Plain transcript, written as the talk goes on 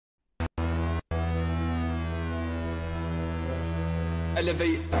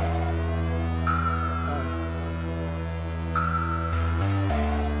elevate.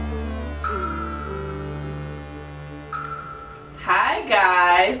 Hi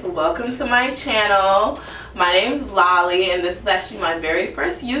guys, welcome to my channel. My name is Lolly and this is actually my very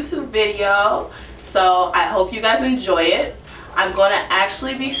first YouTube video, so I hope you guys enjoy it. I'm going to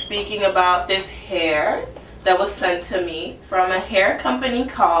actually be speaking about this hair that was sent to me from a hair company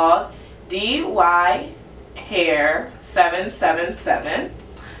called Dyhair777,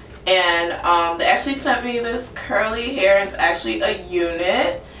 and they actually sent me this curly hair. It's actually a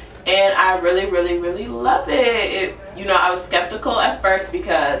unit and I really love it. You know, I was skeptical at first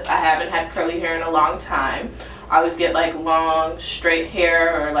because I haven't had curly hair in a long time. I always get like long straight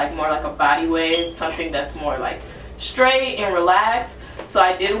hair or like more like a body wave, something that's more like straight and relaxed. So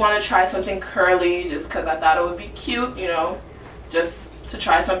I did want to try something curly just because I thought it would be cute, you know, just to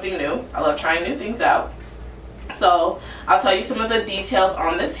try something new. I love trying new things out. So I'll tell you some of the details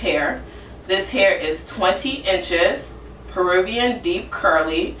on this hair. This hair is 20 inches. Peruvian Deep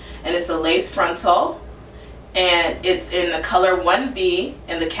curly, and it's a lace frontal, and it's in the color 1B,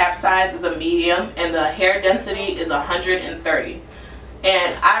 and the cap size is a medium, and the hair density is 130.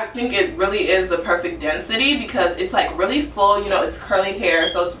 And I think it really is the perfect density because it's like really full. You know, it's curly hair,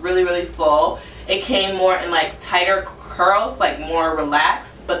 so it's really full. It came more in like tighter curls, like more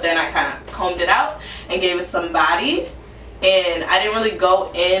relaxed, but then I kind of combed it out and gave it some body, and I didn't really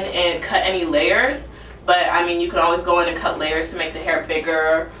go in and cut any layers. But I mean, you can always go in and cut layers to make the hair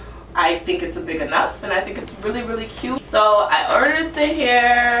bigger. I think it's big enough, and I think it's really cute. So I ordered the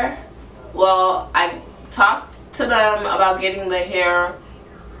hair. Well, I talked to them about getting the hair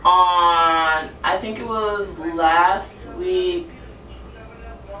on, I think it was last week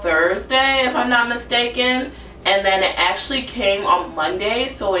Thursday, if I'm not mistaken. And then it actually came on Monday,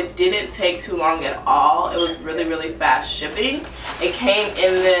 so it didn't take too long at all. It was really fast shipping. It came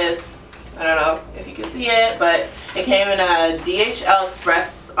in this, I don't know if you can see it, but it came in a DHL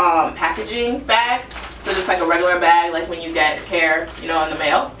Express packaging bag. So just like a regular bag, like when you get hair, you know, in the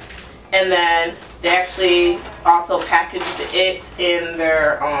mail. And then they actually also packaged it in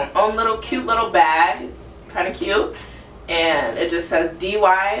their own little cute little bag. It's kind of cute. And it just says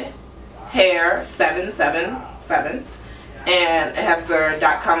Dyhair777. And it has their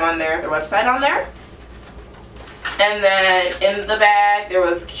 .com on there, their website on there. And then in the bag there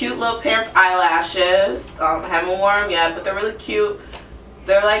was a cute little pair of eyelashes. I haven't worn them yet, but they're really cute.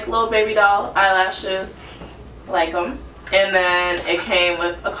 They're like little baby doll eyelashes. I like them. And then it came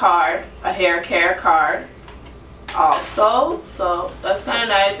with a card, a hair care card also. So that's kind of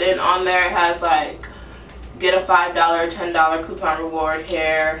nice. And on there it has like get a $5, $10 coupon reward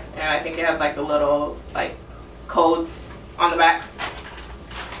hair. And I think it has like the little like codes on the back.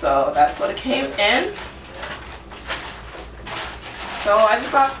 So that's what it came in. So I just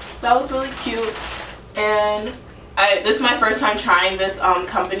thought that was really cute, and this is my first time trying this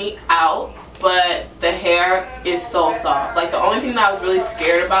company out, but the hair is so soft. Like the only thing that I was really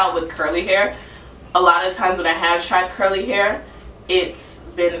scared about with curly hair, a lot of times when I have tried curly hair, it's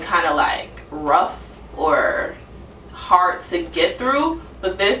been kind of like rough or hard to get through,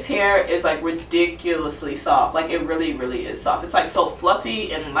 but this hair is like ridiculously soft. Like it really is soft. It's like so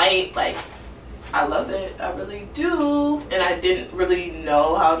fluffy and light. Like I love it, I really do, and I didn't really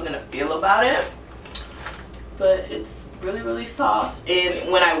know how I was gonna feel about it, but it's really soft.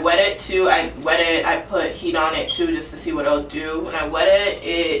 And when I wet it too, I put heat on it too just to see what it'll do. When I wet it,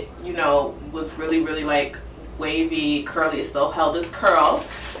 it, you know, was really like wavy, curly. It still held its curl.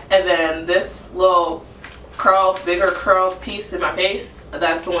 And then this little curl, bigger curl piece in my face,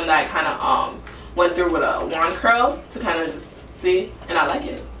 that's the one that I kind of went through with a wand curl to kind of just see, and I like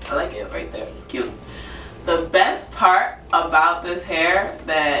it. I like it right there. It's cute. The best part about this hair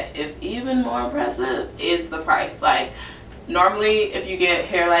that is even more impressive is the price. Like normally if you get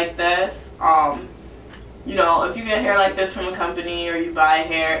hair like this, you know, if you get hair like this from a company or you buy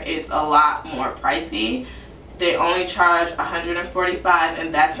hair, it's a lot more pricey. They only charge $145,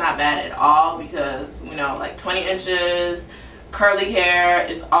 and that's not bad at all because, you know, like 20 inches curly hair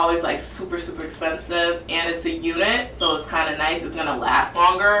is always like super expensive, and it's a unit, so it's kind of nice. It's gonna last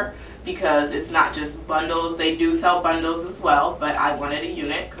longer because it's not just bundles. They do sell bundles as well, but I wanted a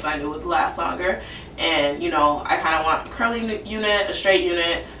unit because I knew it would last longer. And you know, I kind of want a curly unit, a straight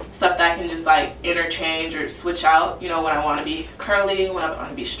unit, stuff that I can just like interchange or switch out, you know, when I want to be curly, when I want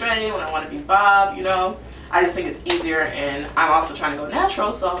to be straight, when I want to be bob, you know. I just think it's easier, and I'm also trying to go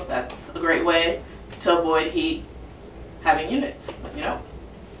natural, so that's a great way to avoid heat having units, you know.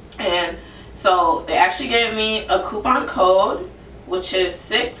 And so they actually gave me a coupon code, which is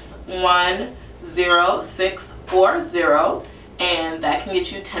 610640, and that can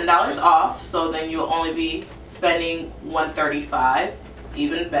get you $10 off. So then you'll only be spending $135,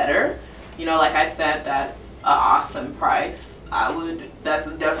 even better. You know, like I said, that's an awesome price. That's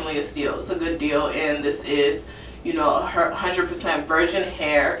definitely a steal. It's a good deal, and this is, you know, 100% virgin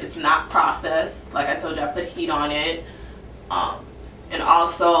hair. It's not processed. Like I told you, I put heat on it. And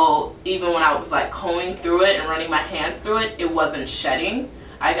also, even when I was like combing through it and running my hands through it, it wasn't shedding.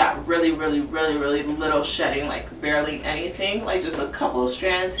 I got really little shedding, like barely anything, like just a couple of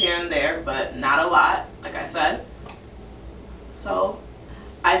strands here and there, but not a lot, like I said. So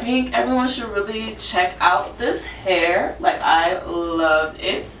I think everyone should really check out this hair. Like, I love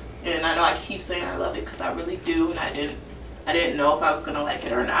it, and I know I keep saying I love it because I really do, and I didn't know if I was gonna like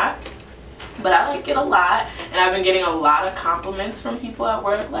it or not, but I like it a lot. And I've been getting a lot of compliments from people at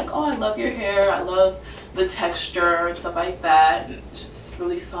work, like, oh, I love your hair, I love the texture and stuff like that, and it's just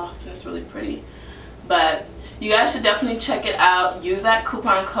really soft and it's really pretty. But you guys should definitely check it out. Use that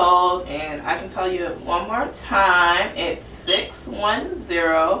coupon code, and I can tell you one more time, it's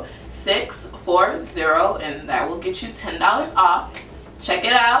 610640, and that will get you $10 off. Check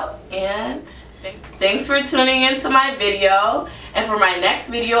it out, and thanks for tuning into my video. And for my next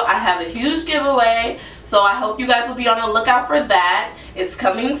video, I have a huge giveaway, so I hope you guys will be on the lookout for that. It's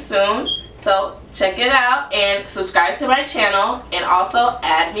coming soon. So check it out and subscribe to my channel, and also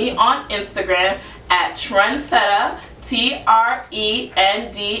add me on Instagram at Trendsetta,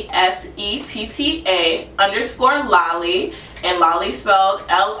 TRENDSETTA_Lolly, and Lolly spelled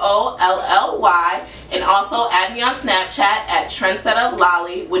LOLLY, and also add me on Snapchat at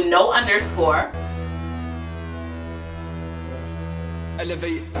TrendsettaLolly with no underscore.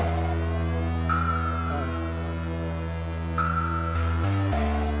 Elevate.